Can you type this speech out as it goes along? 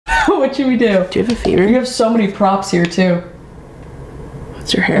What should we do? Do you have a fever? You have so many props here too.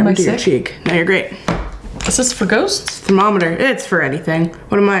 What's your hair under your cheek? No, you're great. Is this for ghosts? Thermometer. It's for anything.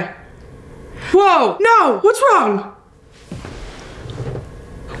 What am I? Whoa! No! What's wrong?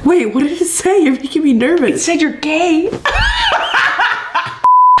 Wait, what did it say? You're making me nervous. It said you're gay.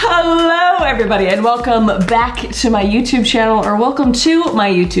 Hello everybody and welcome back to my YouTube channel, or welcome to my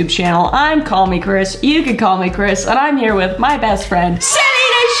YouTube channel. I'm kallmekris, you can call me Chris, and I'm here with my best friend,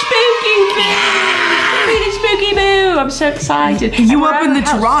 Selena Spooky Boo! Spooky Boo! I'm so excited. You up in the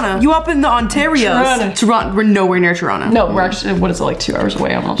Toronto. You up in the Ontario. Toronto. We're nowhere near Toronto. No, we're actually, what is it, like 2 hours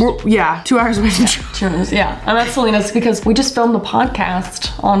away almost? Yeah, 2 hours away from Toronto. 2 hours, yeah. And that's Selena's because we just filmed the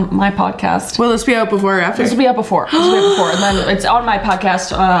podcast on my podcast. Will this be out before or after? This will be out before. And then it's on my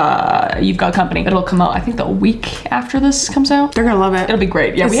podcast, You've Got Company. It'll come out, I think, the week after this comes out. They're gonna love it. It'll be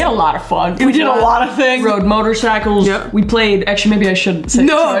great. Yeah, we had a lot of fun. We did a lot of things. Rode motorcycles. Yep. We played, actually maybe I shouldn't say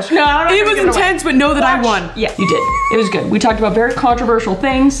too much. No, it was intense, but know that I won. Yeah, you did. It was good. We talked about very controversial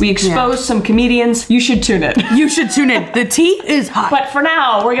things. We exposed some comedians. You should tune in. You should tune in. The tea is hot. But for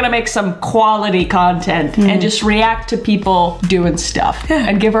now, we're gonna make some quality content and just react to people doing stuff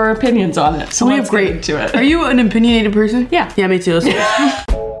and give our opinions on it. So let's get into it. Are you an opinionated person? Yeah. Yeah, me too.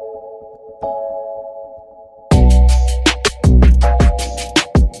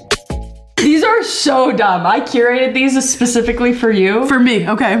 These are so dumb. I curated these specifically for you. For me,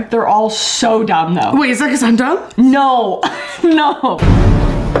 okay. They're all so dumb though. Wait, is that because I'm dumb? No. No.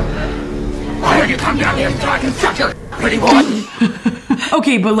 Why don't you come down here so I can suck your pretty one?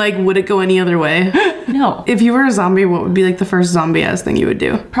 Okay, but like, would it go any other way? No. If you were a zombie, what would be like the first zombie-ass thing you would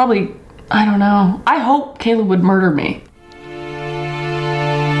do? Probably, I don't know. I hope Caleb would murder me.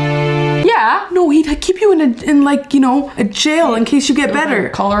 Yeah. No, he'd keep you in like, you know, a jail in case you get better.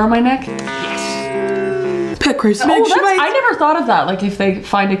 Collar on my neck? Pet Chris. I never thought of that. Like if they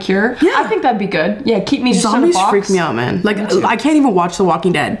find a cure. Yeah. I think that'd be good. Yeah, keep me just in a box. Zombies freak me out, man. Like I can't even watch The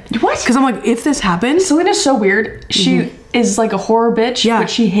Walking Dead. What? Because I'm like, if this happens. Selena's so weird. She is like a horror bitch, but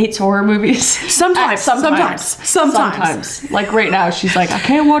she hates horror movies. Sometimes. Like right now, she's like, I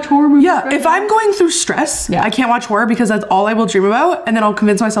can't watch horror movies. Yeah, if I'm going through stress, I can't watch horror because that's all I will dream about, and then I'll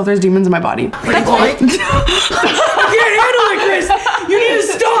convince myself there's demons in my body. Pretty boy. You can't handle it, Chris. You need to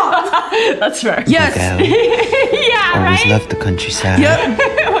stop. That's fair. Yes. Yeah, Always right? left the countryside. Yep.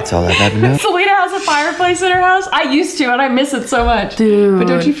 That's all I've ever known. Selena has a fireplace in her house. I used to, and I miss it so much. Dude. But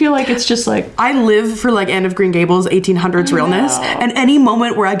don't you feel like it's just like... I live for like Anne of Green Gables 1800s realness, and any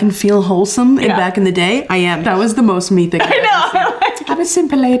moment where I can feel wholesome and back in the day, I am. That was the most me thing. I know. I'm a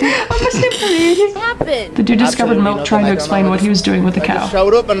simple lady. What happened? The dude discovered milk trying to explain what he was doing with the cow.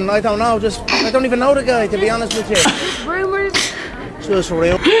 Showed up and I don't know, I don't even know the guy, to be honest with you. Rumors. Just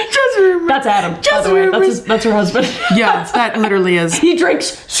real. That's Adam, by the way. That's her husband. Yeah, that literally is. He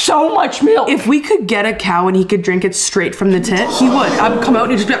drinks so much milk. If we could get a cow and he could drink it straight from the tit, he would. I'd come out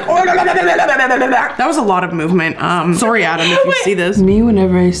and he'd just be like, that was a lot of movement. Sorry, Adam, if you see this. Me,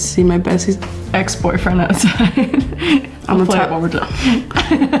 whenever I see my bestie's ex-boyfriend outside. I'm gonna play it one more time.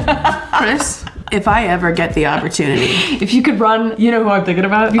 Chris, if I ever get the opportunity. If you could run, you know who I'm thinking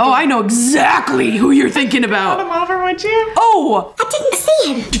about? I know exactly who you're thinking about. Run him over, would you? Oh! I didn't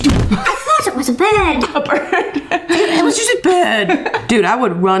see him. I thought it was a bird. A bird. It was just a bird. Dude, I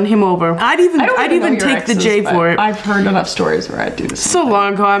would run him over. I'd even take the J for it. I've heard enough stories where I'd do this. So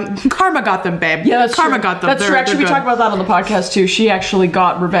long ago. Karma got them, babe. Yeah, that's Karma true. got them. That's true. Actually, we talked about that on the podcast too. She actually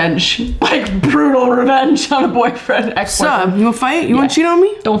got revenge. Like brutal revenge on a boyfriend. Ex-boyfriend. So, you wanna fight? You wanna cheat on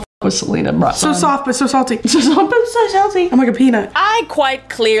me? Don't with Selena, bro. So soft but so salty. So soft but so salty. I'm like a peanut. I quite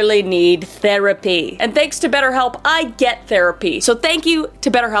clearly need therapy. And thanks to BetterHelp, I get therapy. So thank you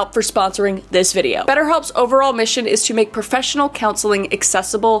to BetterHelp for sponsoring this video. BetterHelp's overall mission is to make professional counseling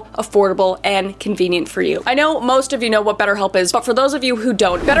accessible, affordable, and convenient for you. I know most of you know what BetterHelp is, but for those of you who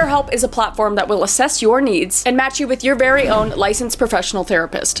don't, BetterHelp is a platform that will assess your needs and match you with your very own licensed professional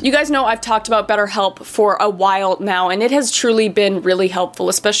therapist. You guys know I've talked about BetterHelp for a while now, and it has truly been really helpful,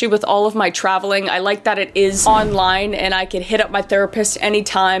 especially with all of my traveling. I like that it is online and I can hit up my therapist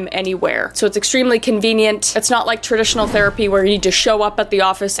anytime, anywhere. So it's extremely convenient. It's not like traditional therapy where you just show up at the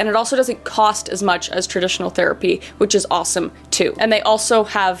office, and it also doesn't cost as much as traditional therapy, which is awesome too. And they also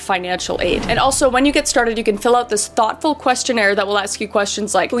have financial aid. And also, when you get started, you can fill out this thoughtful questionnaire that will ask you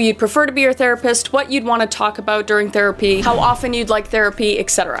questions like who you'd prefer to be your therapist, what you'd want to talk about during therapy, how often you'd like therapy,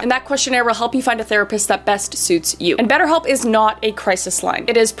 etc. And that questionnaire will help you find a therapist that best suits you. And BetterHelp is not a crisis line.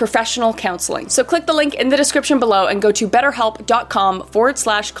 It is professional counseling. So click the link in the description below and go to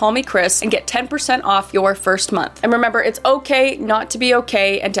betterhelp.com/callmekris and get 10% off your first month. And remember, it's okay not to be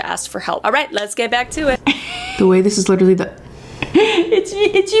okay and to ask for help. All right, let's get back to it. The way this is literally the...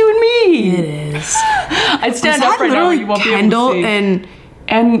 It's you and me. It is. I'd stand up right now where you won't Kendall be able to see.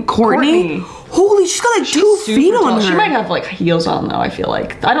 and Courtney. Holy, she's got like She's 2 super feet on tall. her. She might have like heels on though, I feel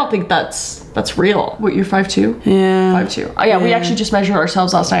like. I don't think that's real. What, you're 5'2"? Yeah. 5'2". Oh yeah, we actually just measured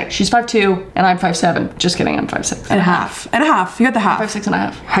ourselves last night. She's 5'2" and I'm 5'7". Just kidding, I'm 5'6". And a half. And a half. You got the half. 5'6" and a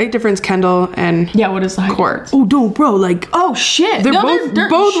half. Height difference, Kendall and Yeah, what is the height Court. difference? Oh, no, bro, like, Oh shit. They're No,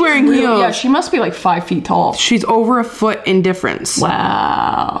 both she's wearing heels. Yeah, she must be like 5 feet tall. she's over a foot in difference.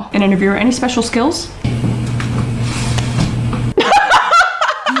 Wow. An interviewer, any special skills?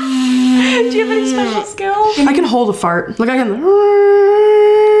 Do you have any special skills? I can hold a fart. Like, I can.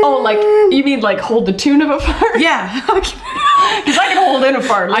 Oh, like, you mean like hold the tune of a fart? Yeah. Because I can hold in a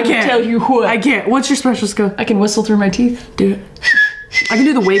fart. Let I me can't. tell you what. I can't. What's your special skill? I can whistle through my teeth. Do it. I can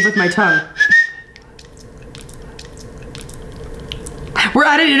do the wave with my tongue. We're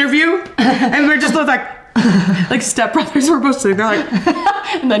at an interview, and we're just both like stepbrothers. We're both sitting there like,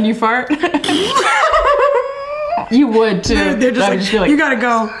 And then you fart. You would too. they're just I would like, be like, you gotta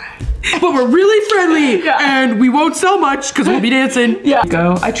go. But we're really friendly, Yeah. and we won't sell much because we'll be dancing. yeah.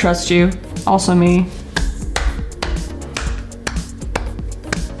 Go. I trust you. Also me.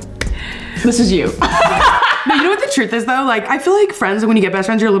 This is you. No, you know what the truth is though? Like, I feel like friends, when you get best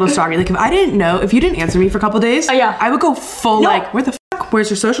friends, you're a little soggy. Like, if you didn't answer me for a couple days, yeah. I would go full No. like, where the fuck? Where's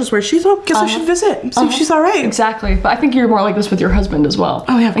your socials? Where's she's? Oh, guess I should visit. See if she's all right. Exactly. But I think you're more like this with your husband as well.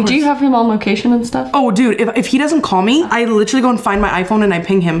 Oh, yeah, of Like, do you course. have him on location and stuff? Oh, dude, if he doesn't call me, I literally go and find my iPhone and I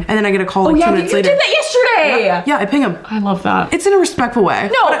ping him, and then I get a call like 2 yeah, minutes you later. did that yesterday. Yeah, I ping him. I love that. It's in a respectful way.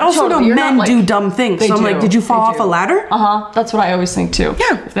 No, but I also totally. know You're men not, like- do dumb things. They So I'm do. like, did you fall They off do. a ladder? That's what I always think too.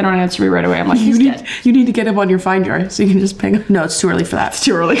 Yeah. If they don't answer me right away, I'm like, he's dead. You need to get him on your find jar so you can just ping him. No, it's too early for that. It's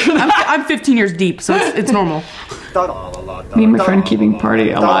too early for that. I'm 15 years deep, so it's normal. Me and my friend keeping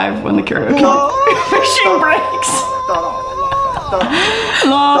party alive when the karaoke machine breaks.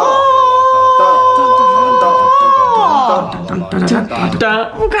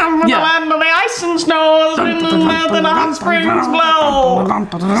 Come from the land of the ice and snow, in the mouth and the hot springs blow.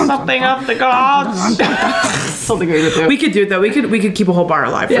 Something of the gods. Something we would do. We could do it though. We could keep a whole bar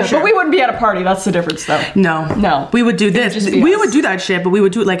alive for Yeah, sure. but we wouldn't be at a party. That's the difference, though. No. We would do this. just be We us. would do that shit, but we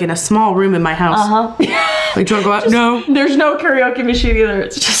would do it like in a small room in my house. Like, do you want to go out? No. There's no karaoke machine either.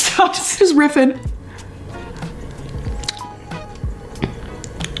 It's just us. Just riffing.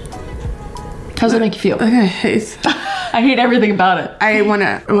 How's that make you feel? Okay. I hate everything about it. I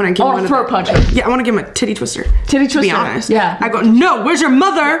wanna give I want one to of- throat punch him. Yeah, I want to give him a titty twister. Titty To be twister. honest. Yeah. I go, no, where's your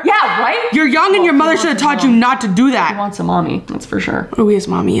mother? Yeah, right? You're young and your mother should have taught you not to do He that. wants a mommy, that's for sure. Oh, he has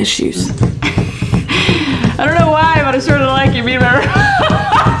mommy issues. I don't know why, but I sort of like you being there.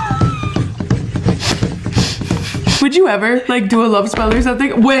 Would you ever like do a love spell or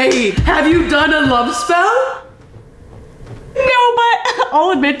something? Wait, have you done a love spell? No, but I'll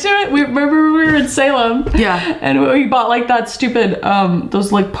admit to it. We remember we were in Salem. Yeah. And we bought like that stupid,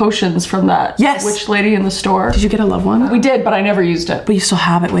 those like potions from that Yes. witch lady in the store. Did you get a loved one? We did, but I never used it. But you still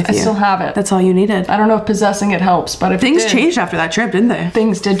have it with you. I still have it. That's all you needed. I don't know if possessing it helps, but if Things it did, changed after that trip, didn't they?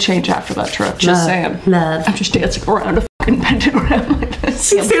 Things did change after that trip. Just saying. Love. I'm just dancing around a fucking pentagram like this.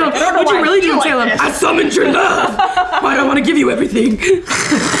 Salem, I don't know what'd why you I really feel do in like Salem? this. I summoned your love. Why do I want to give you everything?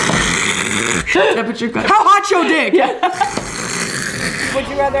 Temperature cut. How hot's your dick? Would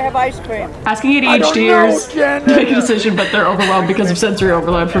you rather have ice cream? Asking ADHDers to make a decision, but they're overwhelmed because of sensory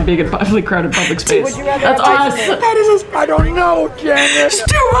overload from being in publicly crowded public space. Would you rather That's have ice us. cream? That is I don't know, Janet.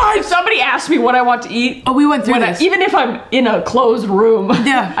 If somebody asks me what I want to eat, Oh, we went through this. even if I'm in a closed room,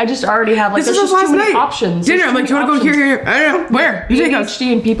 Yeah. I just already have like This there's is just us too last many night. options. Dinner. There's I'm like, do you want to go here? I don't know. Where? You take us.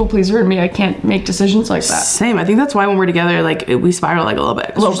 ADHD and people pleaser in me, I can't make decisions like that. Same. I think that's why when we're together, like we spiral like a little bit.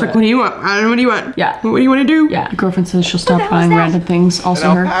 It's just like, bit. what do you want? I don't know. What do you want? Yeah. What do you want to do? Yeah, my girlfriend says she'll stop buying random things.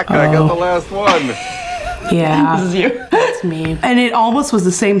 Also her. Alpaca, I got the last one. Yeah. This is you. That's me. And it almost was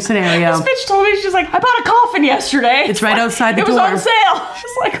the same scenario. This bitch told me, she's like, I bought a coffin yesterday. It's right outside the It was door. on sale.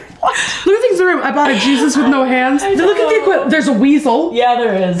 She's like, what? Look at things in the room. I bought a Jesus with no hands. Look at the equipment. There's a weasel. Yeah,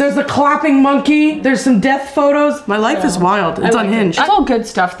 there is. There's a clapping monkey. There's some death photos. My life is wild. It's unhinged. It's all good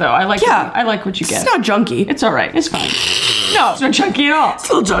stuff though. I like Yeah. I like what you It's get. not junky. It's all right. It's fine. No, it's not chunky at all.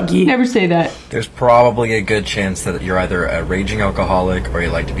 still junky. Never say that. There's probably a good chance that you're either a raging alcoholic or you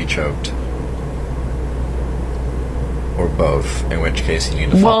like to be choked. Or both, in which case you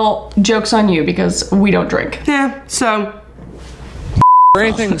need to Well, joke's on you because we don't drink. Yeah, so. Is there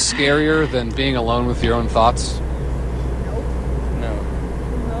anything scarier than being alone with your own thoughts?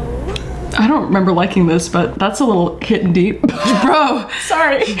 I don't remember liking this, but that's a little hitting deep. Bro.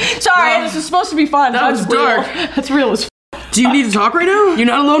 Sorry. This was supposed to be fun. That was dark. That's real as Do you need to talk right now? You're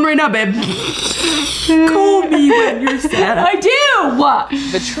not alone right now, babe. Call me when you're sad. I do. What?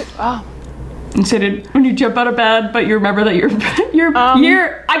 The truth. Oh. You said when you jump out of bed, but you remember that your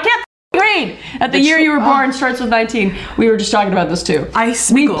year. I can't read. At the year you were born starts with 19. We were just talking about this too. I We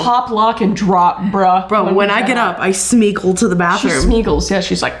smeagol. pop, lock, and drop, bruh. Bro, when I get up, I smeagol to the She bathroom. smeagles. Yeah,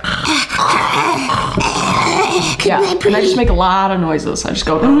 she's like. Yeah, and I just make a lot of noises. I just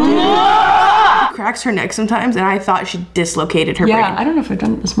go. Cracks her neck sometimes, and I thought she dislocated her Yeah, brain. I don't know if I've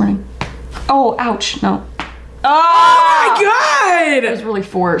done it this morning. Oh, ouch! No. Oh my god! It was really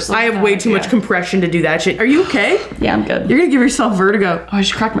forced. I have way too much compression to do that shit. Are you okay? Yeah, I'm good. You're gonna give yourself vertigo. Oh, I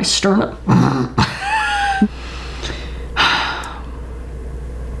just cracked my sternum.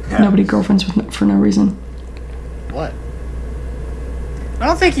 Nobody girlfriends for no reason. What? I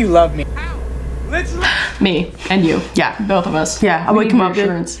don't think you love me. Me and you. Yeah. Both of us. Yeah, I We would need come up.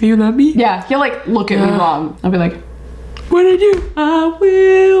 reassurance. Do you love me? Yeah, he'll like look at me wrong. I'll be like, What did I do? I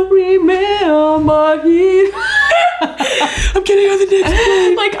will remember you. I'm getting on the next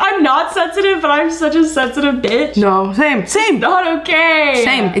plane. Like, I'm not sensitive, but I'm such a sensitive bitch. No, same. Not okay.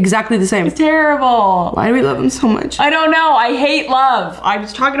 Same, exactly the same. It's terrible. Why do we love him so much? I don't know. I hate love. I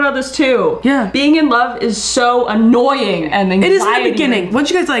was talking about this too. Yeah. Being in love is so annoying and It is in the anxiety. beginning. Once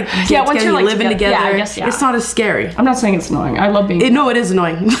you guys like get Yeah, once together, you're, like, living together- together, yeah, I guess, yeah. it's not as scary. I'm not saying it's annoying. I love being. No, it is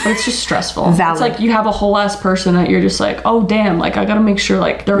annoying. But it's just stressful. Valid. It's like you have a whole ass person that you're just like, oh damn, like I gotta make sure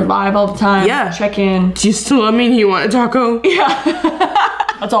like they're alive all the time. Yeah. Check in. Do you still love me? You want a taco? Yeah.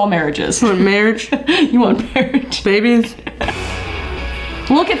 That's all marriage is. You want marriage? You want marriage. Babies?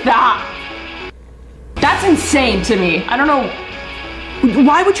 Look at that. That's insane to me. I don't know.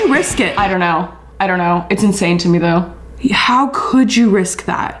 Why would you risk it? I don't know. It's insane to me though. How could you risk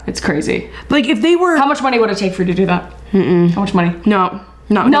that? It's crazy. Like if they were... How much money would it take for you to do that? How much money? No.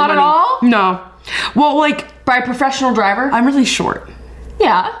 Not at money. all? No. Well, like... By a professional driver? I'm really short.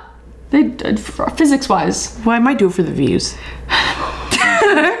 Yeah. Physics wise. Well, I might do it for the views.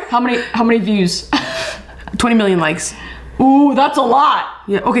 How many views? 20 million likes. Ooh, that's a lot.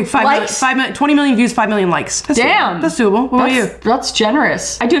 Yeah, okay, 5 million, 20 million views, 5 million likes. That's Damn. Doable. That's doable. What about you? That's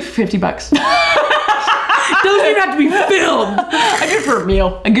generous. I do it for $50. Those even have to be filmed. I do it for a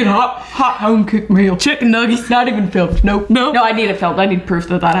meal. A good hot home cooked meal. Chicken nuggets. Not even filmed. Nope. No? No, I need it filmed. I need proof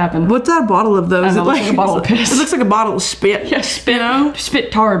that happened. What's that bottle of those? I don't know, it looks like a bottle of piss. It looks like a bottle of spit. Yeah, spit. You know?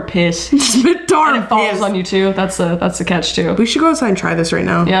 Spit tar piss. Spit tar And it falls piss. on you too. That's the catch too. We should go outside and try this right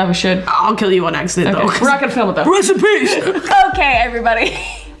now. Yeah, we should. I'll kill you on accident Okay. though. We're not gonna film it though. Rest in peace. Okay, everybody.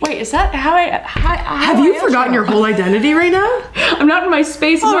 Wait, is that how I? Have you forgotten your whole identity right now? I'm not in my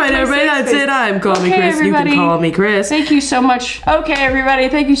space. All right, everybody, that's it. I'm Call Me Chris. You can call me Chris. Thank you so much. Okay, everybody,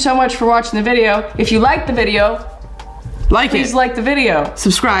 thank you so much for watching the video. If you liked the video, please like the video.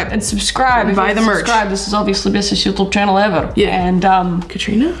 Subscribe. And subscribe. And buy the merch. Subscribe. This is obviously the best YouTube channel ever. Yeah. And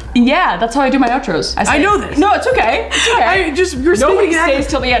Katrina? yeah, that's how I do my outros. I know this. No, it's okay. It's okay. You're Nobody speaking stays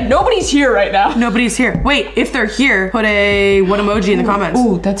till the end. Nobody's here right now. Nobody's here. Wait, if they're here, put a what emoji in the comments.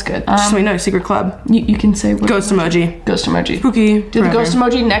 Ooh, that's good. Just so we know, secret club. You can say what Ghost emoji. Ghost emoji. Spooky. Do the ghost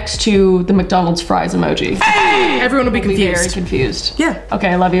emoji next to the McDonald's fries emoji. Hey! Everyone will be Very confused. confused. Yeah. Okay,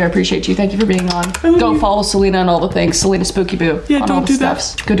 I love you. I appreciate you. Thank you for being on. Go follow Selena on all the things. Selena Spooky Boo. Yeah, on don't all the do that.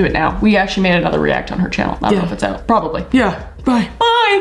 stuffs. Go do it now. We actually made another react on her channel. I don't know if it's out. Probably. Yeah. Bye.